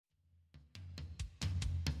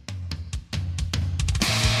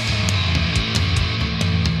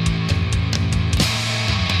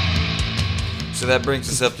So that brings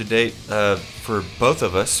us up to date for both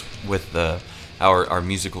of us with our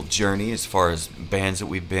musical journey as far as bands that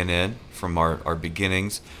we've been in from our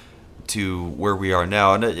beginnings to where we are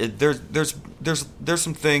now. And there's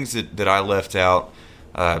some things that I left out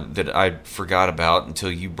that I forgot about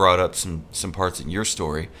until you brought up some parts in your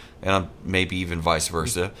story, and maybe even vice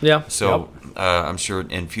versa. Yeah. So I'm sure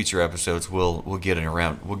in future episodes we'll get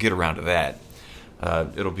around to that.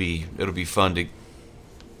 It'll be fun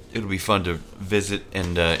to visit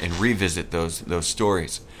and revisit those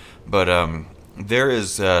stories. But there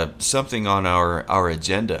is something on our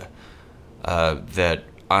agenda that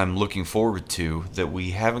I'm looking forward to that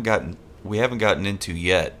we haven't gotten into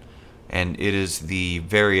yet, and it is the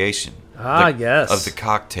variation of the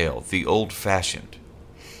cocktail, the old fashioned.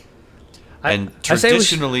 And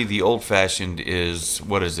traditionally, the old fashioned is,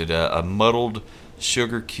 what is it? A muddled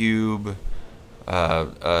sugar cube,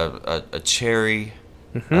 a cherry,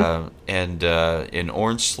 and an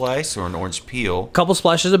orange slice or an orange peel. Couple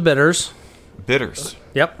splashes of bitters. Bitters.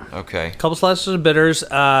 Yep. Okay. Couple splashes of bitters.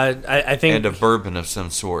 I think. And a bourbon of some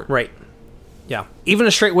sort. Right. Yeah. Even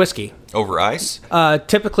a straight whiskey. Over ice?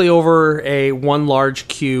 Typically over one large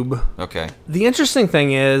cube. Okay. The interesting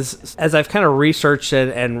thing is, as I've kind of researched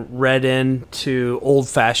it and read into old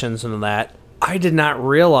fashions and that, I did not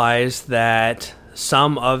realize that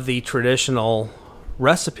some of the traditional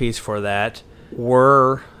recipes for that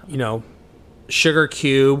were, sugar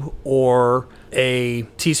cube or a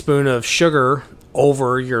teaspoon of sugar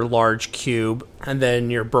over your large cube, and then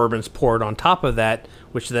your bourbon's poured on top of that,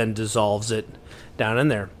 which then dissolves it down in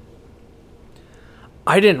there.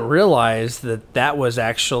 I didn't realize that was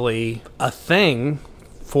actually a thing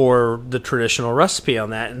for the traditional recipe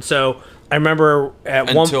on that. And so I remember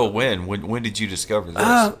when did you discover this?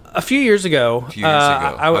 A few years ago.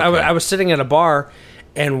 I was sitting at a bar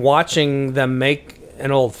and watching them make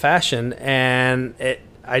an old fashioned, and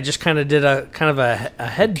I just kind of did a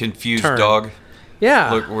head confused turn. Dog.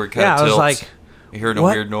 Yeah. Look where it kind of tilts. I was like, you heard a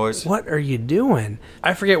weird noise? What are you doing?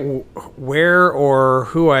 I forget where or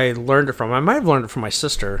who I learned it from. I might have learned it from my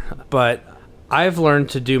sister, but I've learned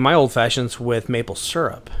to do my old fashions with maple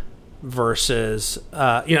syrup versus,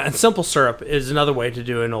 and simple syrup is another way to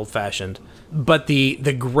do an old fashioned. But the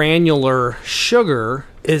granular sugar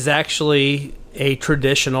is actually a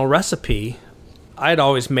traditional recipe. I'd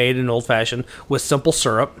always made an old fashioned with simple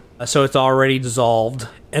syrup, so it's already dissolved.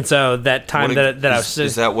 And so that time I was...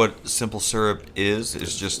 Is that what simple syrup is?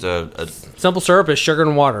 It's just a... Simple syrup is sugar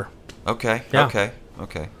and water. Okay, yeah.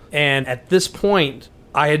 Okay. And at this point,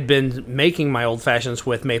 I had been making my old fashions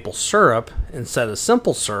with maple syrup instead of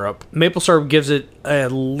simple syrup. Maple syrup gives it a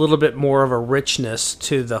little bit more of a richness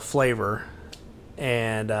to the flavor,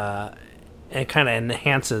 and kind of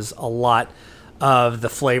enhances a lot of the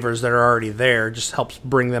flavors that are already there. Just helps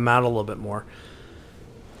bring them out a little bit more.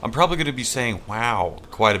 I'm probably going to be saying "wow"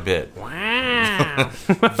 quite a bit. Wow.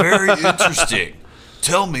 Very interesting.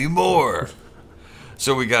 Tell me more.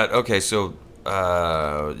 So we got So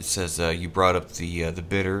it says you brought up the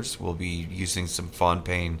bitters. We'll be using some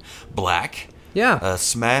Fontaine Black. Yeah.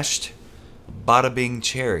 Smashed Bada Bing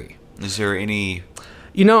Cherry. Is there any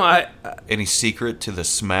any secret to the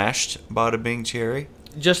smashed Bada Bing Cherry?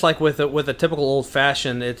 Just like with a typical old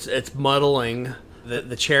fashioned, it's muddling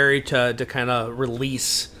the cherry to kind of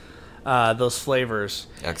release those flavors.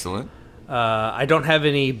 Excellent. I don't have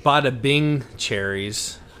any Bada Bing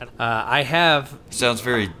cherries. I have... Sounds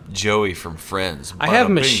very Joey from Friends. I have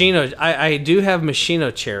Machino. I do have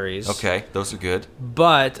Machino cherries. Okay, those are good.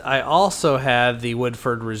 But I also have the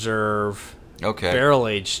Woodford Reserve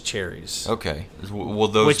barrel-aged cherries. Okay. Will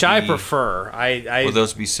those which I prefer. Will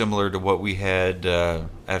those be similar to what we had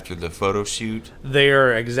after the photo shoot? They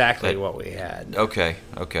are exactly what we had. Okay.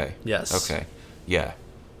 Yes. Okay. Yeah.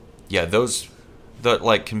 Yeah, those...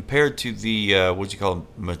 compared to the, what'd you call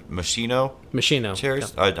them, Machino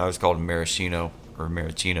cherries? Yeah. I always called them maraschino or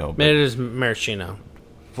maraschino. It is maraschino.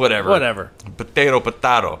 Whatever. Potato.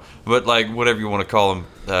 But, whatever you want to call them,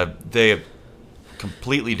 they have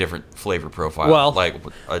completely different flavor profile. Well,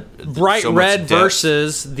 bright red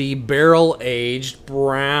versus the barrel-aged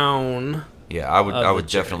brown. Yeah, I would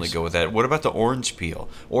definitely go with that. What about the orange peel?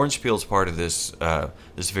 Orange peel is part of this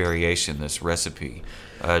variation, this recipe.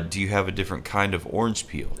 Do you have a different kind of orange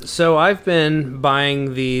peel? So I've been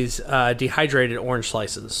buying these dehydrated orange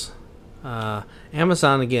slices.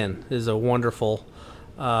 Amazon, again, is a wonderful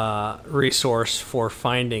resource for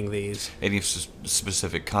finding these. Any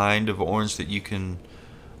specific kind of orange that you can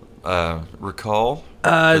recall?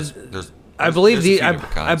 I believe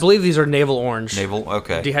these are navel orange. Navel,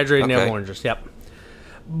 okay. Dehydrated navel oranges, yep.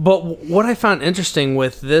 But what I found interesting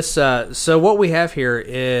with this, so what we have here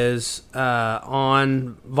is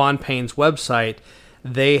on Von Payne's website,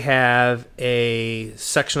 they have a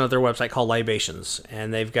section of their website called Libations,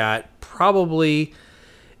 and they've got probably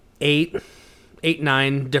eight,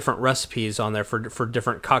 9 different recipes on there for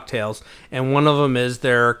different cocktails, and one of them is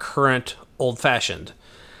their Currant Old Fashioned.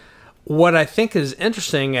 What I think is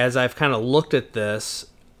interesting as I've kind of looked at this,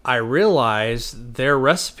 I realize their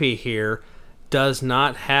recipe here does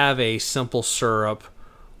not have a simple syrup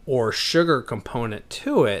or sugar component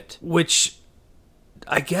to it, which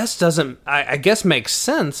I guess makes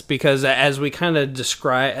sense, because as we were kind of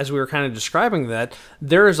describing that,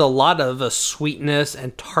 there is a lot of the sweetness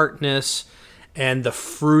and tartness and the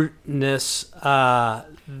fruitness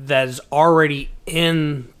that is already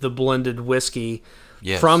in the blended whiskey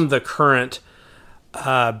from the Currant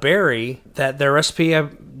berry, that their recipe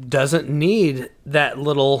doesn't need that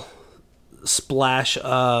little splash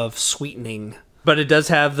of sweetening. But it does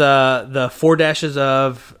have the 4 dashes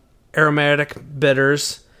of aromatic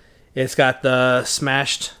bitters. It's got the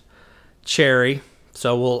smashed cherry,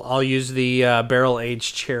 so I'll use the barrel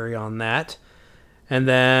aged cherry on that, and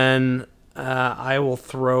then I will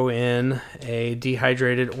throw in a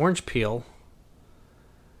dehydrated orange peel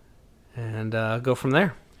and go from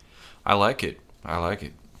there. I like it.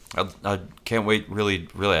 I can't wait. Really,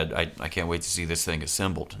 I can't wait to see this thing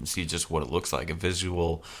assembled and see just what it looks like. A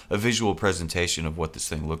visual presentation of what this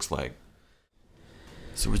thing looks like.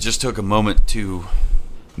 So we just took a moment to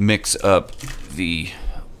mix up the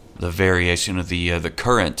variation of the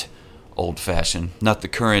Currant Old Fashioned, not the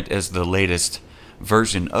Currant as the latest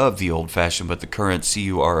version of the Old Fashioned, but the Currant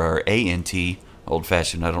Currant Old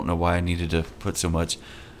Fashioned. I don't know why I needed to put so much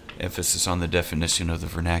emphasis on the definition of the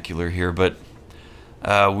vernacular here, but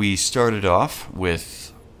we started off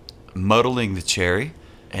with muddling the cherry,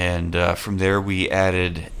 and from there we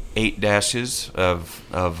added 8 dashes of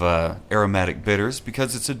aromatic bitters,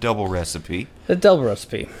 because it's a double recipe. A double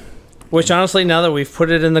recipe. Which, honestly, now that we've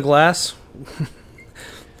put it in the glass,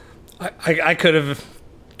 I could have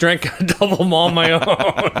drank a double them on my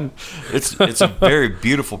own. It's a very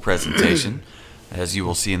beautiful presentation, as you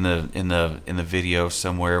will see in the video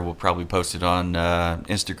somewhere. We'll probably post it on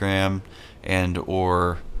Instagram and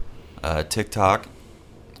or TikTok.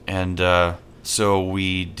 And so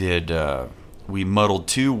we did. We muddled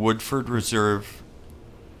 2 Woodford Reserve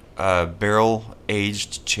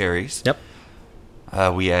barrel-aged cherries. Yep.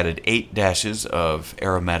 We added 8 dashes of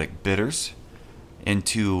aromatic bitters.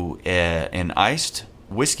 Into an iced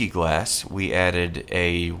whiskey glass, we added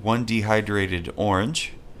a 1 dehydrated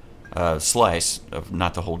orange slice of,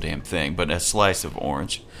 not the whole damn thing, but a slice of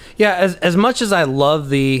orange. Yeah, as much as I love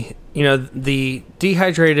the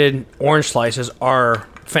dehydrated orange slices are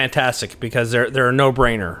fantastic, because they're a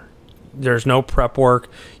no-brainer. There's no prep work.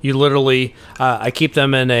 You literally, I keep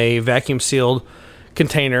them in a vacuum sealed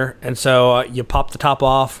container, and so you pop the top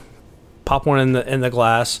off, pop one in the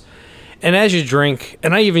glass, and as you drink,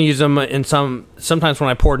 and I even use them in sometimes when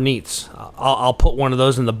I pour neats, I'll put one of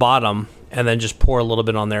those in the bottom and then just pour a little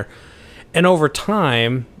bit on there, and over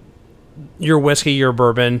time, your whiskey, your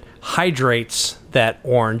bourbon hydrates that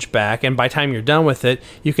orange back, and by the time you're done with it,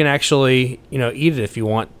 you can actually eat it if you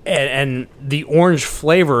want, and the orange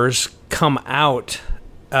flavors come out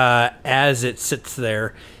as it sits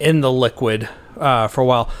there in the liquid for a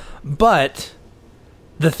while. But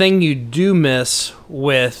the thing you do miss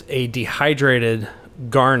with a dehydrated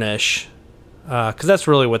garnish, because that's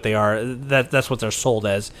really what they are, that's what they're sold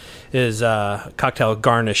as, is cocktail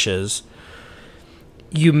garnishes.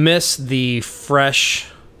 You miss the fresh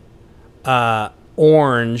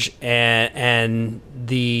orange and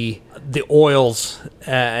the oils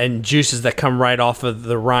and juices that come right off of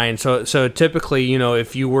the rind. So typically,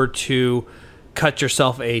 if you were to cut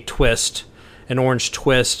yourself an orange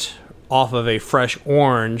twist off of a fresh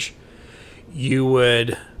orange, you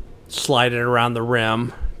would slide it around the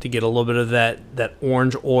rim to get a little bit of that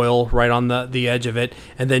orange oil right on the edge of it,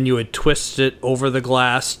 and then you would twist it over the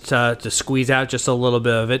glass to squeeze out just a little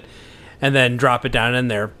bit of it, and then drop it down in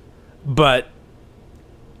there. But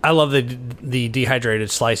I love the dehydrated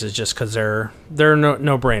slices just because they're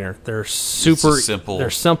no brainer. They're super simple. They're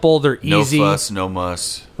simple. They're easy. No fuss, no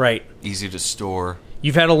muss. Right. Easy to store.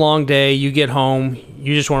 You've had a long day. You get home.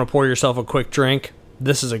 You just want to pour yourself a quick drink.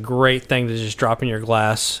 This is a great thing to just drop in your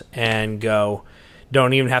glass and go.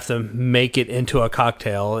 Don't even have to make it into a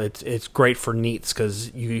cocktail. It's great for neats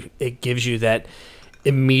because it gives you that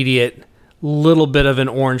immediate little bit of an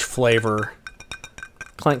orange flavor.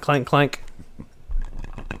 Clank, clank, clank.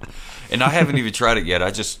 And I haven't even tried it yet.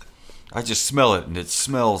 I just smell it, and it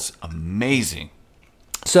smells amazing.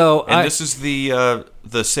 So, and this is the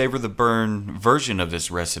Savor the Burn version of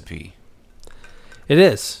this recipe. It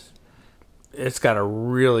is. It's got a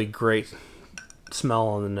really great smell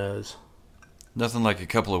on the nose. Nothing like a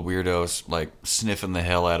couple of weirdos like sniffing the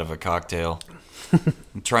hell out of a cocktail,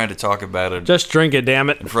 and trying to talk about it. Just drink it, damn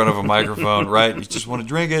it! In front of a microphone, right? You just want to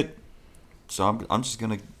drink it, so I'm just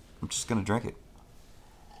gonna drink it.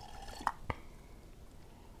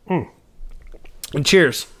 And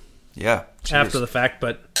cheers. Yeah. Cheers. After the fact,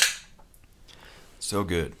 but so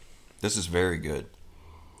good. This is very good.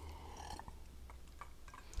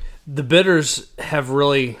 The bitters have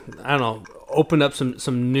really, I don't know, opened up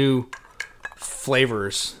some new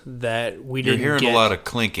flavors that we didn't get. You're hearing a lot of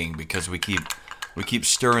clinking because we keep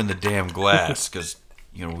stirring the damn glass because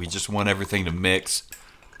we just want everything to mix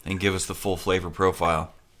and give us the full flavor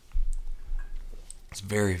profile. It's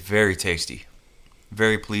very, very tasty.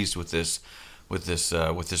 Very pleased with this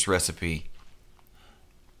recipe.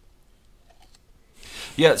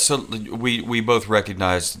 Yeah, so we both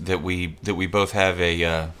recognize that we both have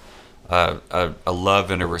a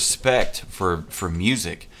love and a respect for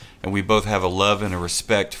music, and we both have a love and a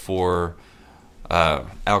respect for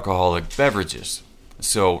alcoholic beverages.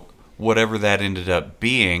 So whatever that ended up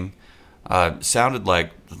being, sounded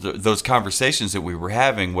like those conversations that we were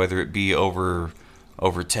having, whether it be over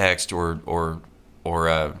text or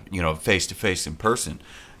face to face in person,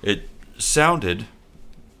 it sounded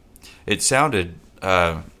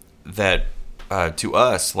that to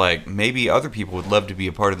us like maybe other people would love to be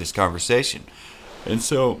a part of this conversation, and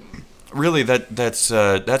so really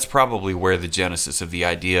that's probably where the genesis of the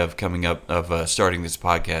idea of coming up of starting this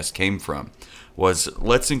podcast came from. Was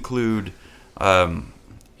let's include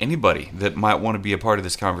anybody that might want to be a part of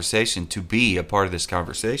this conversation to be a part of this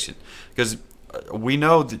conversation, because we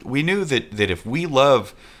knew that if we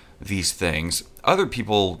love these things, other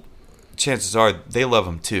people, chances are they love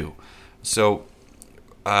them too. So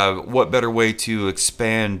what better way to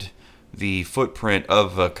expand the footprint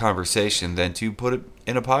of a conversation than to put it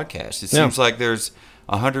in a podcast? It seems like there's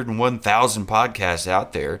 101,000 podcasts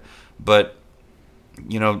out there, but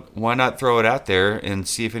why not throw it out there and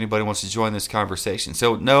see if anybody wants to join this conversation?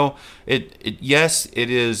 So no, yes, it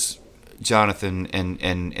is Jonathan and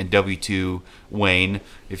W2 Wayne,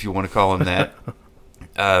 if you want to call him that.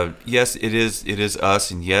 Yes, it is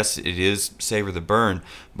us, and yes, it is Savor the Burn.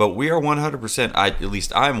 But we are 100%. At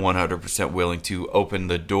least I'm 100% willing to open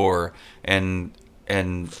the door and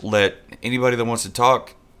let anybody that wants to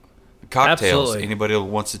talk cocktails, Absolutely. Anybody that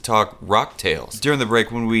wants to talk rocktails. During the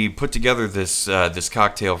break, when we put together this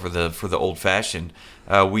cocktail for the old fashioned,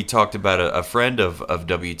 we talked about a friend of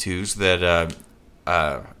W2's that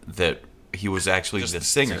he was actually the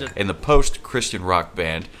singer in the post-Christian rock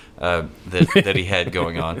band that he had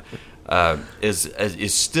going on.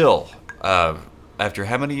 Is still after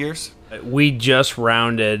how many years? We just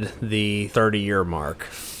rounded the 30-year mark.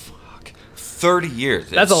 30 years.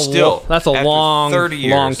 That's a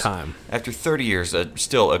long time. After 30 years,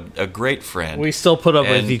 still a great friend. We still put up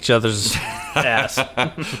with each other's ass.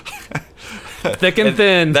 Thick and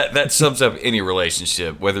thin. That sums up any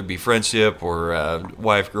relationship, whether it be friendship or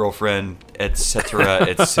wife, girlfriend, etc.,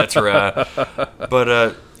 etc.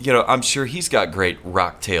 But I'm sure he's got great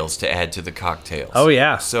rock tales to add to the cocktails. Oh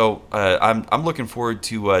yeah. So I'm looking forward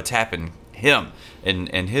to tapping him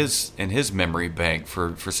and his memory bank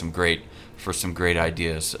for some great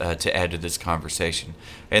ideas to add to this conversation.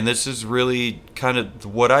 And this is really kind of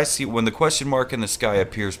what I see when the question mark in the sky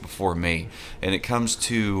appears before me, and it comes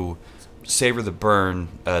to Savor the Burn,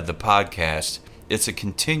 the podcast. It's a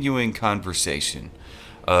continuing conversation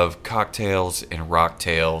of cocktails and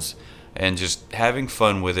rocktails and just having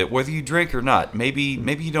fun with it, whether you drink or not. Maybe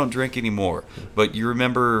you don't drink anymore, but you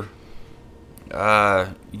remember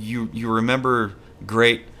you remember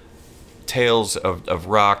great tales of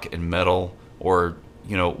rock and metal, or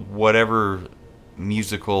whatever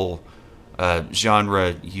musical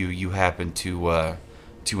genre you happen to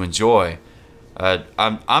enjoy.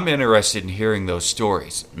 I'm interested in hearing those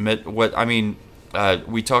stories.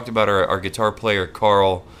 We talked about our guitar player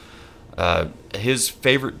Carl. His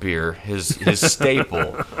favorite beer, his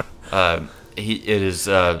staple. It's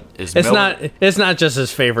not just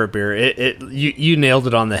his favorite beer. You nailed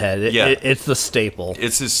it on the head. It's the staple.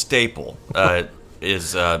 It's his staple.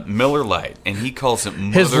 Is Miller Lite, and he calls it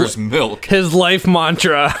Mother's Milk. His life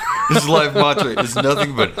mantra. His life mantra is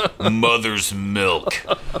nothing but Mother's Milk.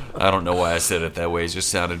 I don't know why I said it that way. It just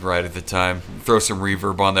sounded right at the time. Throw some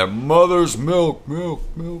reverb on that. Mother's Milk, milk,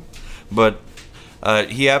 milk. But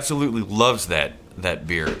he absolutely loves that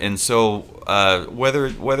beer, and so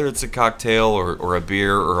whether it's a cocktail or a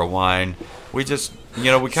beer or a wine, we just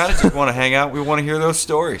We kind of just want to hang out. We want to hear those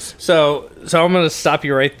stories. So I'm going to stop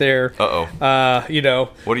you right there. Uh-oh.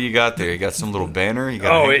 What do you got there? You got some little banner? You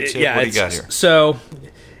got a handkerchief? Yeah. What do you got here? So...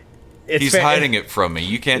 He's hiding it from me.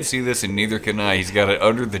 You can't see this, and neither can I. He's got it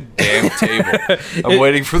under the damn table. I'm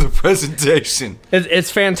waiting for the presentation.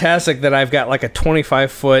 It's fantastic that I've got like a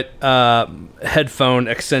 25-foot headphone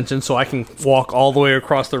extension, so I can walk all the way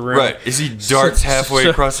across the room. Right. Is he darts halfway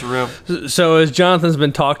across the room? So as Jonathan's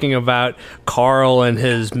been talking about Carl and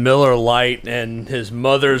his Miller Lite and his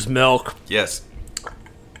mother's milk. Yes.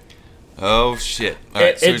 Oh, shit. All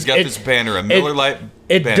right, so he's got this banner, a Miller Lite banner.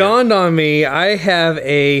 It dawned on me, I have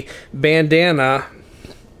a bandana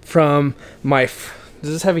from my...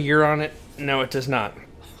 Does this have a year on it? No, it does not.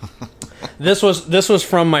 This was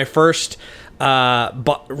from my first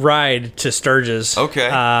ride to Sturgis. Okay.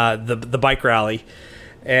 The bike rally.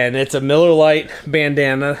 And it's a Miller Lite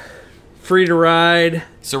bandana, free to ride.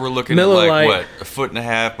 So we're looking Miller at like, Lite. What,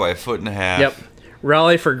 1.5 by 1.5 feet? Yep.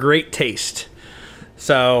 Rally for great taste.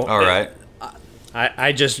 So... All right.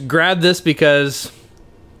 I just grabbed this because...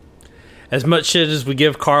 As much shit as we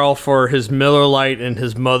give Carl for his Miller Lite and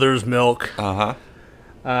his mother's milk, I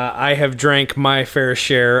have drank my fair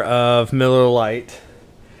share of Miller Lite.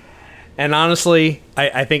 And honestly,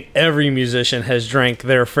 I think every musician has drank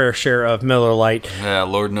their fair share of Miller Lite. Yeah,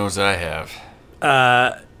 Lord knows I have.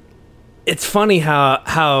 It's funny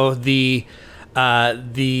how the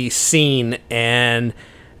scene and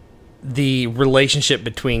the relationship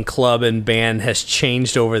between club and band has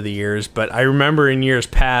changed over the years. But I remember in years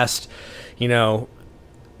past... Miller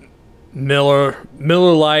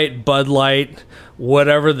Lite, Bud Light,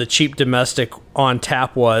 whatever the cheap domestic on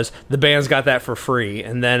tap was, the bands got that for free.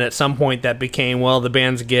 And then at some point that became, the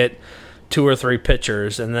bands get 2 or 3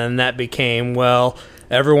 pitchers. And then that became,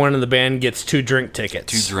 everyone in the band gets 2 drink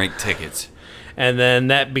tickets. 2 drink tickets. And then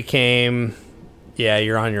that became,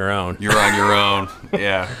 you're on your own. You're on your own,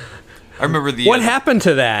 yeah. I remember what happened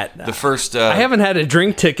to that? The first... I haven't had a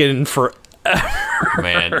drink ticket in forever.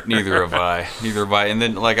 Man, neither have I. And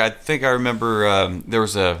then, I think I remember there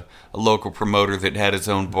was a local promoter that had his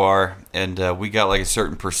own bar, and we got a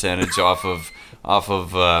certain percentage off of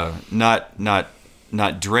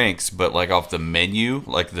not drinks, but off the menu,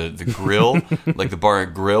 the grill, the bar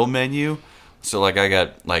and grill menu. So I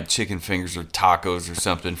got chicken fingers or tacos or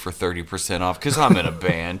something for 30% off because I'm in a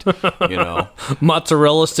band,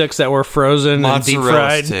 Mozzarella sticks that were frozen and deep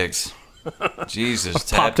fried. Mozzarella sticks.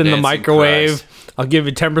 Jesus, popped in the microwave. Christ. I'll give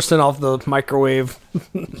you 10% off the microwave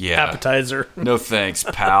appetizer. No thanks,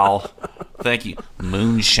 pal. Thank you.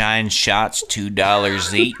 Moonshine shots,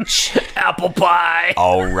 $2 each. Apple pie.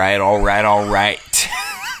 All right.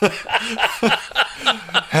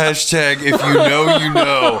 Hashtag if you know, you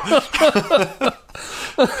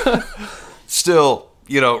know. Still,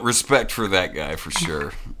 respect for that guy for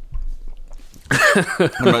sure.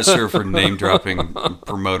 I'm not sure for name dropping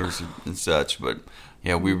promoters and such, but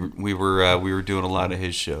yeah, we were doing a lot of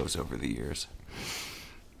his shows over the years.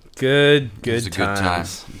 Good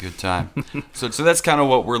times. Good time. So that's kind of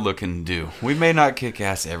what we're looking to do. We may not kick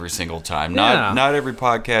ass every single time. Not every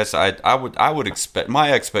podcast. I would expect,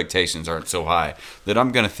 my expectations aren't so high that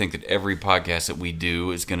I'm going to think that every podcast that we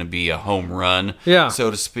do is going to be a home run, so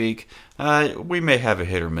to speak. We may have a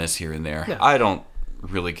hit or miss here and there. Yeah. I don't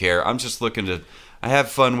really care. I'm just looking to have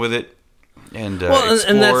fun with it and explore.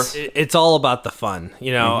 And it's all about the fun.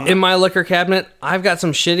 In my liquor cabinet, I've got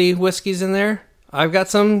some shitty whiskeys in there. I've got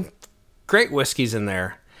some great whiskeys in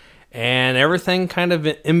there, and everything kind of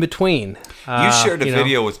in between. You shared a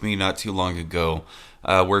video with me not too long ago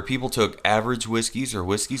where people took average whiskeys or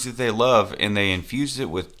whiskeys that they love and they infused it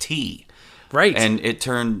with tea. Right. And it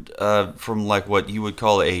turned from what you would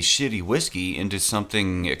call a shitty whiskey into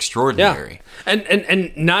something extraordinary. Yeah.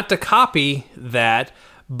 And not to copy that,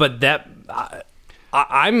 but that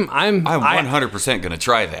I'm 100% going to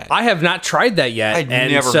try that. I have not tried that yet. I'd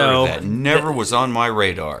never heard of that. Never was on my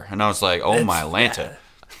radar. And I was like, oh my Lanta.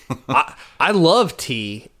 I love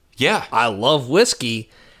tea. Yeah. I love whiskey.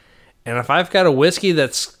 And if I've got a whiskey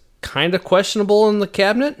that's kind of questionable in the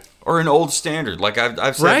cabinet, or an old standard,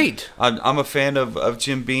 I've said, right. I'm a fan of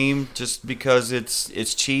Jim Beam just because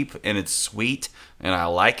it's cheap and it's sweet and I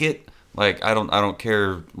like it. I don't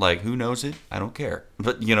care. Who knows it? I don't care.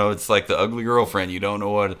 But it's like the ugly girlfriend. You don't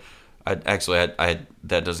know what. I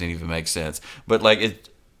that doesn't even make sense. But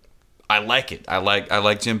I like it. I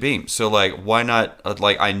like Jim Beam. So why not?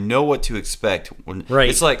 I know what to expect when. Right.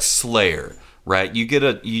 It's like Slayer. Right,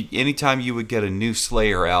 anytime you would get a new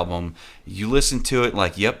Slayer album, you listen to it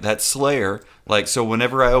yep, that's Slayer. So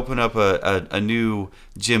whenever I open up a new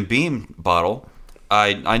Jim Beam bottle,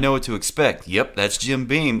 I know what to expect. Yep, that's Jim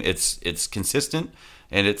Beam. It's consistent,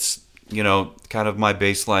 and it's, kind of my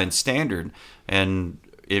baseline standard, and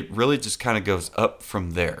it really just kind of goes up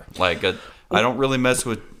from there. Like, I don't really mess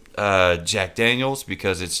with Jack Daniels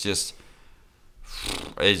because it's just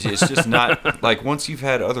not like, once you've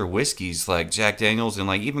had other whiskeys like Jack Daniels and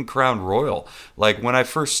like even Crown Royal. Like, when I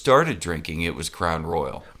first started drinking, it was Crown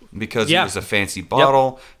Royal because it was a fancy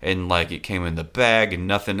bottle and like it came in the bag and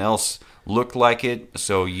nothing else looked like it.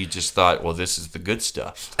 So you just thought, well, this is the good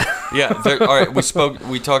stuff. Yeah. All right.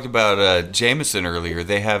 We talked about Jameson earlier.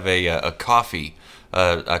 They have a coffee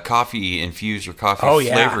infused or coffee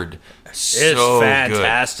flavored. It's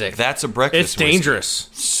fantastic. Good. That's a breakfast. It's dangerous.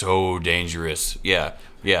 Whiskey. So dangerous. Yeah.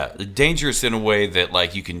 Dangerous in a way that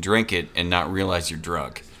like you can drink it and not realize you're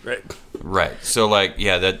drunk. Right. So like,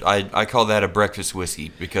 that I call that a breakfast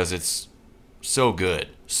whiskey because it's so good.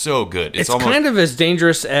 So good. It's almost kind of as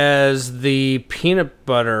dangerous as the peanut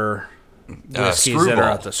butter whiskeys that are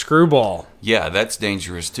out the Screwball. Yeah, that's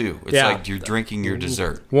dangerous too. It's like you're drinking your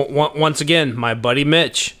dessert. Once again, my buddy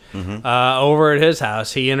Mitch, over at his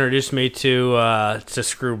house, he introduced me to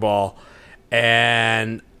Screwball,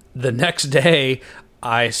 and the next day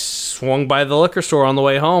I swung by the liquor store on the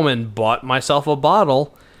way home and bought myself a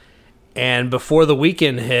bottle, and before the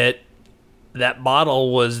weekend hit, that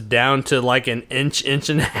bottle was down to like an inch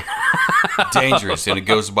and a half. Dangerous, and it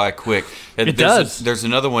goes by quick. And it does. There's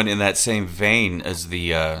another one in that same vein as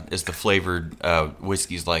the flavored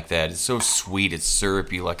whiskeys like that. It's so sweet, it's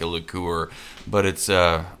syrupy like a liqueur, but it's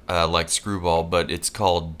like Screwball, but it's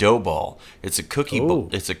called Dough Ball. It's a cookie.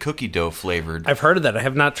 It's a cookie dough flavored. I've heard of that. I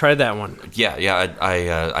have not tried that one. Yeah.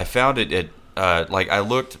 I found it at. I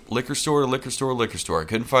looked liquor store. I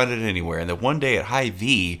couldn't find it anywhere. And then one day at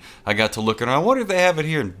Hy-Vee, I got to look, and I wonder if they have it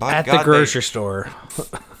here. And by at God, the grocery store.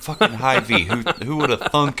 Fucking Hy-Vee. Who would have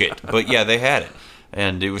thunk it? But yeah, they had it,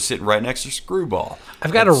 and it was sitting right next to Screwball.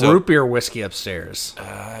 I've got root beer whiskey upstairs.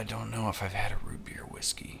 I don't know if I've had a root beer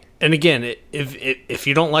whiskey. And again, if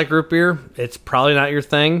you don't like root beer, it's probably not your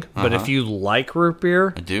thing. But if you like root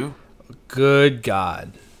beer, I do. Good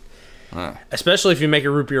God. Especially if you make a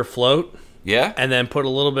root beer float. Yeah, and then put a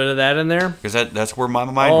little bit of that in there, because that's where my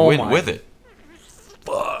mind went with it.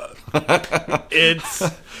 Fuck, it's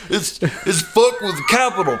fuck with a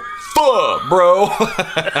capital fuck, bro.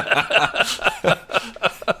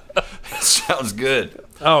 Sounds good.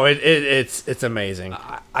 Oh, it's amazing.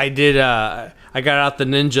 I did. I got out the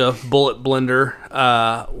Ninja Bullet Blender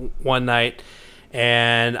one night,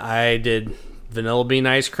 and I did vanilla bean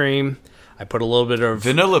ice cream. I put a little bit of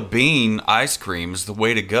vanilla bean ice cream is the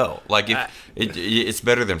way to go. Like it's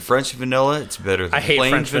better than French vanilla. It's better than plain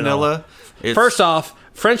French vanilla. First off,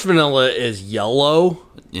 French vanilla is yellow,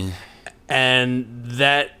 and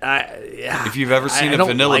that if you've ever seen a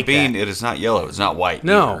vanilla bean, it is not yellow. It's not white.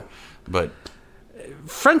 No, either. But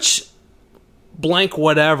French blank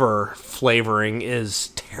whatever flavoring is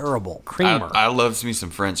terrible. Creamer. I love me some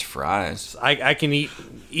French fries. I can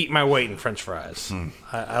eat my weight in French fries.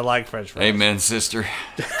 I like French fries. Amen, sister.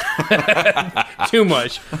 Too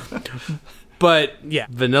much. But yeah,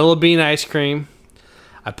 vanilla bean ice cream.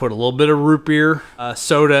 I put a little bit of root beer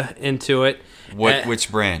soda into it. Which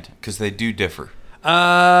brand? Because they do differ.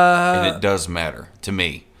 And it does matter to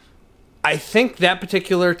me. I think that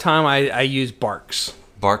particular time I use Barks.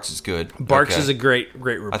 Barks is good. Barks is a great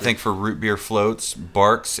root beer. I think for root beer floats,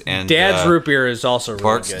 Barks and Dad's root beer is also really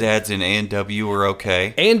Barks, good. Dad's, and A&W are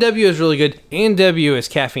okay. A&W is really good. A&W is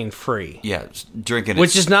caffeine free. Yeah, drinking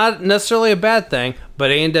which is not necessarily a bad thing,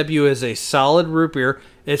 but A&W is a solid root beer.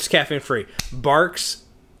 It's caffeine free. Barks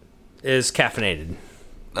is caffeinated.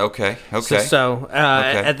 Okay. So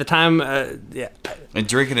at the time, yeah. And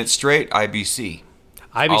drinking it straight, IBC.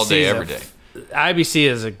 All day, every day. IBC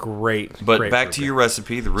is a great. But back to your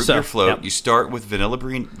recipe, the root beer float. Yep. You start with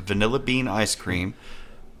vanilla bean ice cream.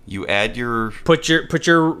 You add your put your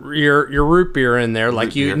root beer in there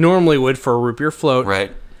like you normally would for a root beer float,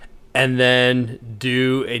 right? And then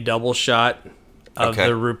do a double shot of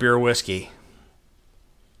the root beer whiskey.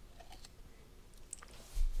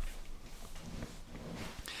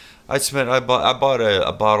 I bought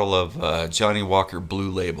a bottle of Johnny Walker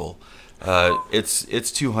Blue Label.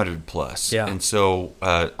 It's 200 plus, and so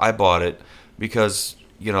I bought it because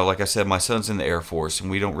like I said, my son's in the Air Force,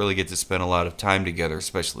 and we don't really get to spend a lot of time together,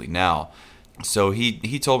 especially now. So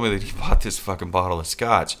he told me that he bought this fucking bottle of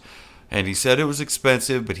scotch, and he said it was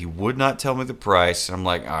expensive, but he would not tell me the price. And I'm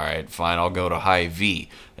like, all right, fine, I'll go to Hy-Vee.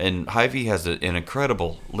 And Hy-Vee has an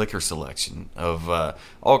incredible liquor selection of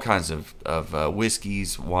all kinds of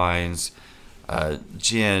whiskeys, wines,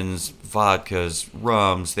 gins, vodkas,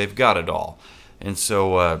 rums. They've got it all. And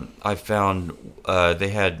so I found they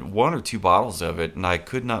had 1 or 2 bottles of it, and I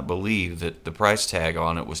could not believe that the price tag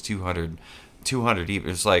on it was 200 even.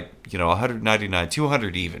 It's like, 199,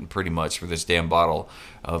 200 even, pretty much, for this damn bottle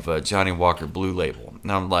of Johnny Walker Blue Label.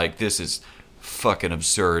 And I'm like, this is fucking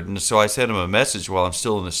absurd. And so I sent him a message while I'm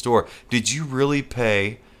still in the store. Did you really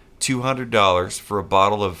pay $200 for a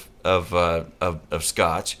bottle of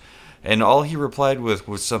scotch? And all he replied with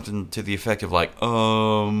was something to the effect of like,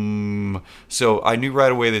 So I knew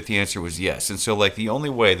right away that the answer was yes. And so, like, the only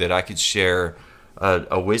way that I could share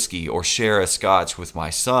a whiskey or share a scotch with my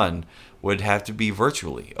son would have to be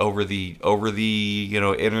virtually over the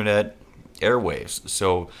internet airwaves.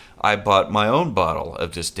 So I bought my own bottle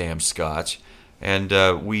of this damn scotch, and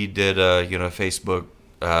we did Facebook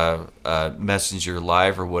Messenger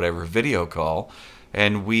Live or whatever video call,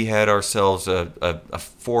 and we had ourselves a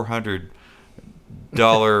 $400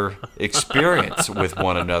 experience with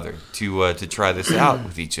one another to try this out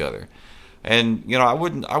with each other. And I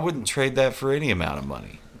wouldn't trade that for any amount of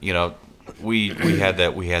money. We had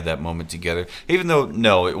that moment together, even though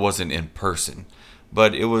no, it wasn't in person,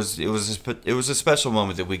 but it was a special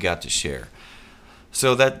moment that we got to share.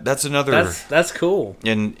 So that's another. That's cool.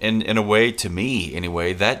 In a way, to me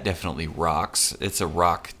anyway, that definitely rocks. It's a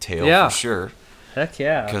rock tale for sure. Heck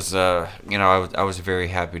yeah. Because I was very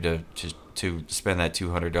happy to spend that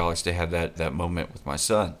 $200 to have that moment with my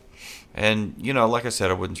son, and like I said,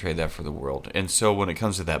 I wouldn't trade that for the world. And so when it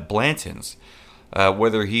comes to that Blanton's,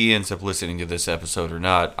 whether he ends up listening to this episode or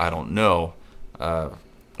not, I don't know.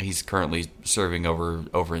 He's currently serving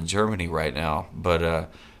over in Germany right now, but.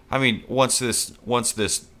 I mean, once this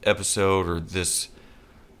episode or this,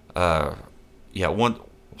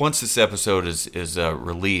 once this episode is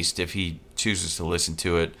released, if he chooses to listen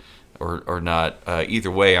to it or not,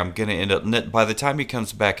 either way, I'm gonna end up. By the time he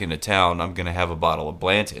comes back into town, I'm gonna have a bottle of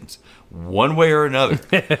Blanton's, one way or another,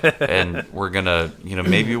 and we're gonna,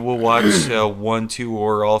 maybe we'll watch 1, 2,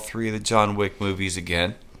 or all 3 of the John Wick movies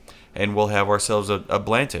again. And we'll have ourselves a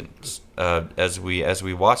Blanton's as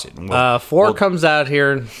we watch it. And 4 comes out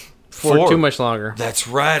here for too much longer. That's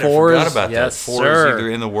right. I forgot about that. Yes, 4 is either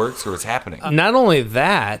in the works or it's happening. Not only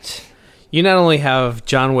that, you not only have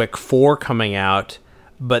John Wick 4 coming out,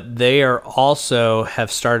 but they are also have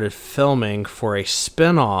started filming for a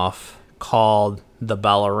spin-off called The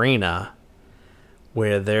Ballerina,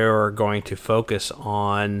 where they're going to focus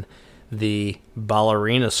on the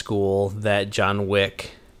ballerina school that John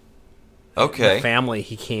Wick... Okay. The family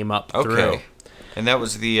he came up through. And that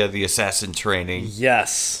was the assassin training.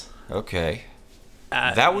 Yes. Okay.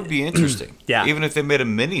 That would be interesting. Yeah. Even if they made a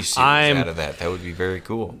mini-series out of that would be very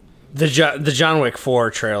cool. The John Wick 4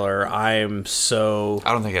 trailer, I don't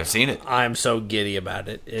think I've seen it. I'm so giddy about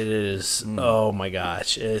it. It is, oh my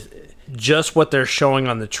gosh. Just what they're showing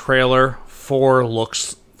on the trailer, 4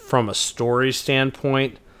 looks, from a story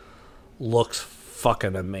standpoint, looks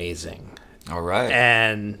fucking amazing. All right.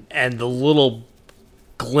 And the little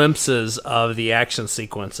glimpses of the action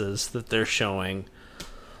sequences that they're showing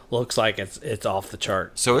looks like it's off the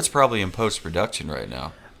chart. So it's probably in post-production right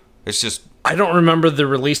now. It's just... I don't remember the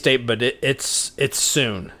release date, but it's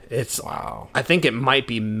soon. Wow. I think it might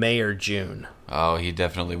be May or June. Oh, he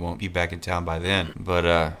definitely won't be back in town by then.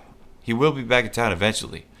 But he will be back in town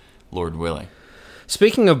eventually, Lord willing.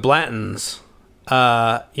 Speaking of Blanton's...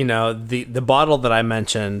 the bottle that I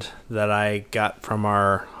mentioned that I got from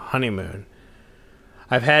our honeymoon,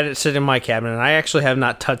 I've had it sit in my cabinet, and I actually have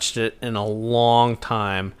not touched it in a long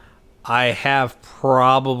time. I have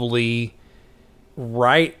probably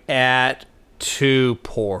right at 2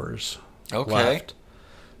 pours left.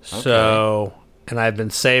 So, and I've been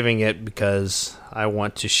saving it because I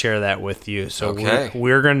want to share that with you. So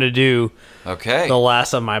we're going to do the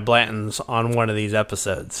last of my Blanton's on one of these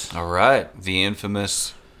episodes. All right. The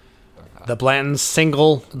infamous... The Blanton's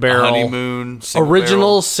single barrel. Honeymoon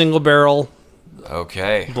original single barrel.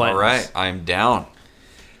 Okay. Blanton's. All right. I'm down.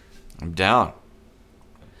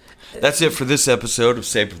 That's it for this episode of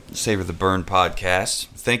Savor the Burn podcast.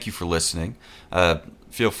 Thank you for listening.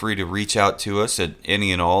 Feel free to reach out to us at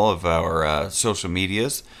any and all of our social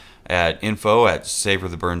medias at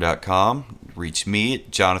info@savortheburn.com. Reach me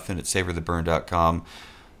at jonathan@savortheburn.com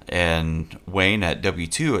and Wayne at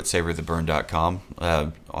w2@savortheburn.com,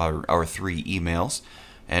 our 3 emails.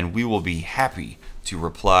 And we will be happy to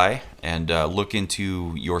reply and look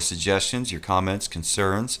into your suggestions, your comments,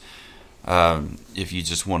 concerns. If you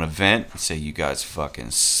just want to vent and say you guys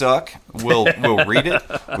fucking suck, we'll read it.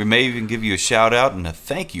 We may even give you a shout out and a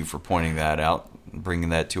thank you for pointing that out. bringing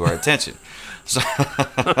that to our attention. So,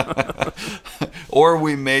 or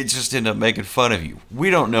we may just end up making fun of you. We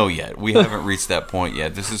don't know yet. We haven't reached that point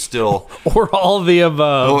yet. This is still... Or all the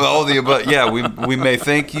above. All the above. Yeah, we may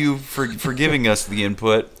thank you for giving us the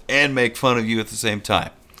input and make fun of you at the same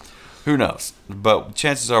time. Who knows? But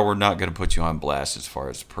chances are we're not going to put you on blast as far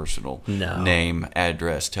as personal name,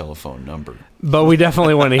 address, telephone number. But we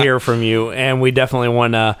definitely want to hear from you, and we definitely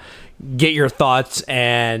want to get your thoughts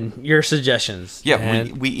and your suggestions. Yeah,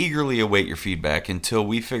 and we eagerly await your feedback until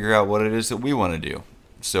we figure out what it is that we want to do.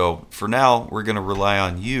 So for now, we're going to rely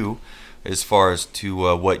on you as far as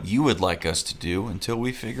to what you would like us to do until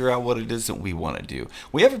we figure out what it is that we want to do.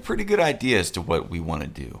 We have a pretty good idea as to what we want to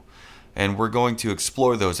do. And we're going to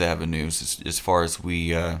explore those avenues as far as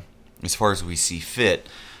we see fit.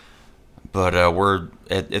 But we're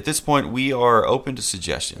at this point we are open to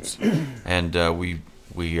suggestions, and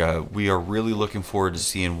we are really looking forward to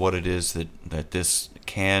seeing what it is that this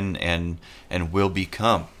can and will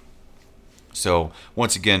become. So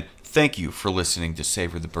once again, thank you for listening to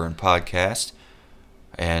Savor the Burn podcast,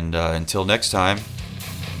 and until next time,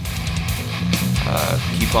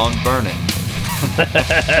 keep on burning.